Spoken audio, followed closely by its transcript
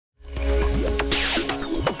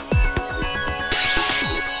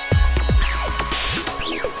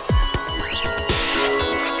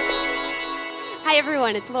Hi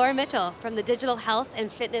everyone, it's Laura Mitchell from the Digital Health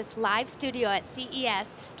and Fitness Live Studio at CES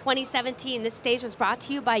 2017. This stage was brought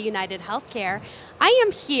to you by United Healthcare. I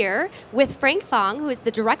am here with Fong, who is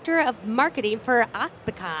the Director of Marketing for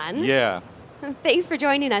Ospicon. Yeah. Thanks for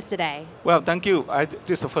joining us today. Well, thank you.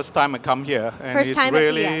 This is the first time I come here, and First it's time at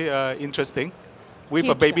really CES. Interesting with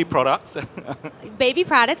Huge baby show. products. Baby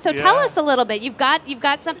products. So tell us a little bit. You've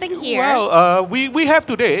got something here. Well, we have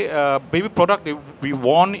today baby product that we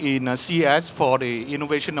won in CES for the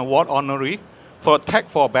Innovation Award honorary for Tech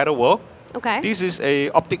for a Better World. Okay. This is a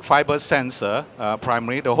optic fiber sensor,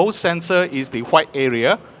 primary. The whole sensor is the white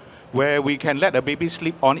area where we can let the baby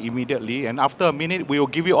sleep on immediately, and after a minute, we will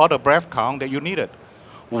give you all the breath count that you needed.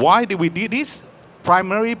 Why did we do this?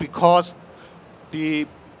 Primarily because the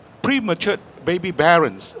premature baby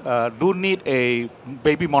parents do need a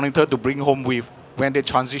baby monitor to bring home with when they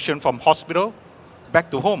transition from hospital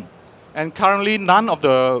back to home. And currently, none of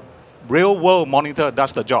the real-world monitor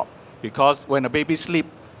does the job, because when a baby sleeps,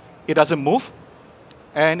 it doesn't move,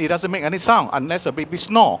 and it doesn't make any sound unless a baby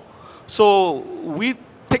snore. So we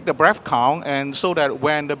take the breath count, and so that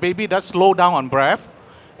when the baby does slow down on breath,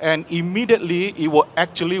 and immediately it will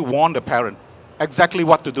actually warn the parent exactly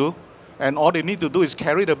what to do, and all they need to do is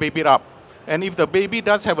carry the baby up. And if the baby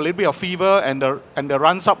does have a little bit of fever and the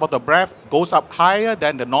runs up of the breath goes up higher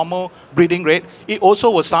than the normal breathing rate, it also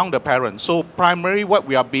will sound the parent. So primarily what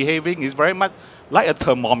we are behaving is very much like a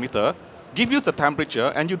thermometer, give you the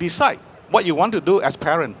temperature, and you decide what you want to do as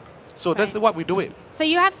parent. So that's what we do it. So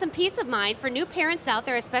you have some peace of mind for new parents out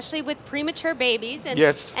there, especially with premature babies, and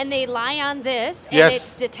Yes. and they lie on this, and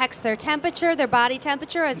Yes. it detects their temperature, their body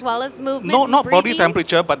temperature, as well as movement. No, and not body breathing,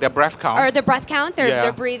 temperature, but their breath count. or their breath count, their Yeah.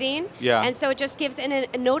 their breathing. Yeah. And so it just gives and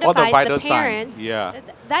it notifies vital the parents. signs. Yeah.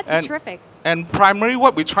 That's And- terrific. And primarily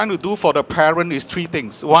what we're trying to do for the parent is three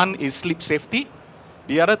things. One is sleep safety.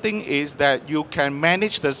 The other thing is that you can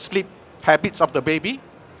manage the sleep habits of the baby.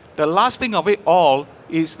 The last thing of it all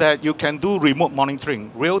is that you can do remote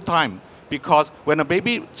monitoring, real time. Because when a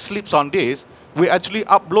baby sleeps on this, we actually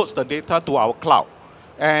upload the data to our cloud.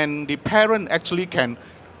 And the parent actually can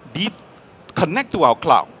connect to our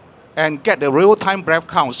cloud and get the real-time breath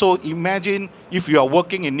count. So imagine if you are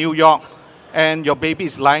working in New York and your baby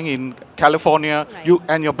is lying in California, Right.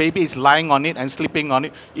 and your baby is lying on it and sleeping on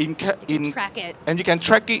it. Track it. And you can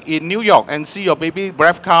track it in New York and see your baby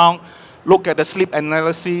breath count, look at the sleep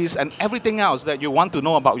analysis, and everything else that you want to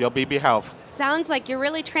know about your baby health. Sounds like you're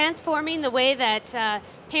really transforming the way that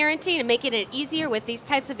parenting and making it easier with these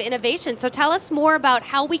types of innovations. So tell us more about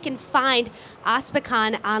how we can find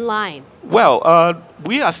Ospicon online. Well,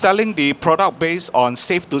 we are selling the product based on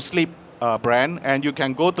Safe to Sleep brand, and you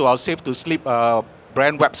can go to our Safe to Sleep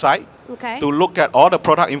brand website Okay. to look at all the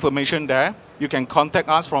product information there. You can contact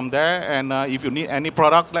us from there, and if you need any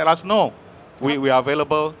products, let us know. We are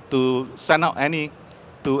available to send out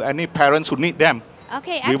to any parents who need them.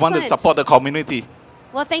 Okay, excellent. We want to support the community.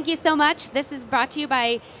 Well, thank you so much. This is brought to you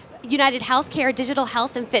by United Healthcare Digital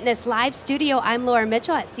Health and Fitness Live Studio. I'm Laura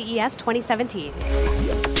Mitchell at CES 2017.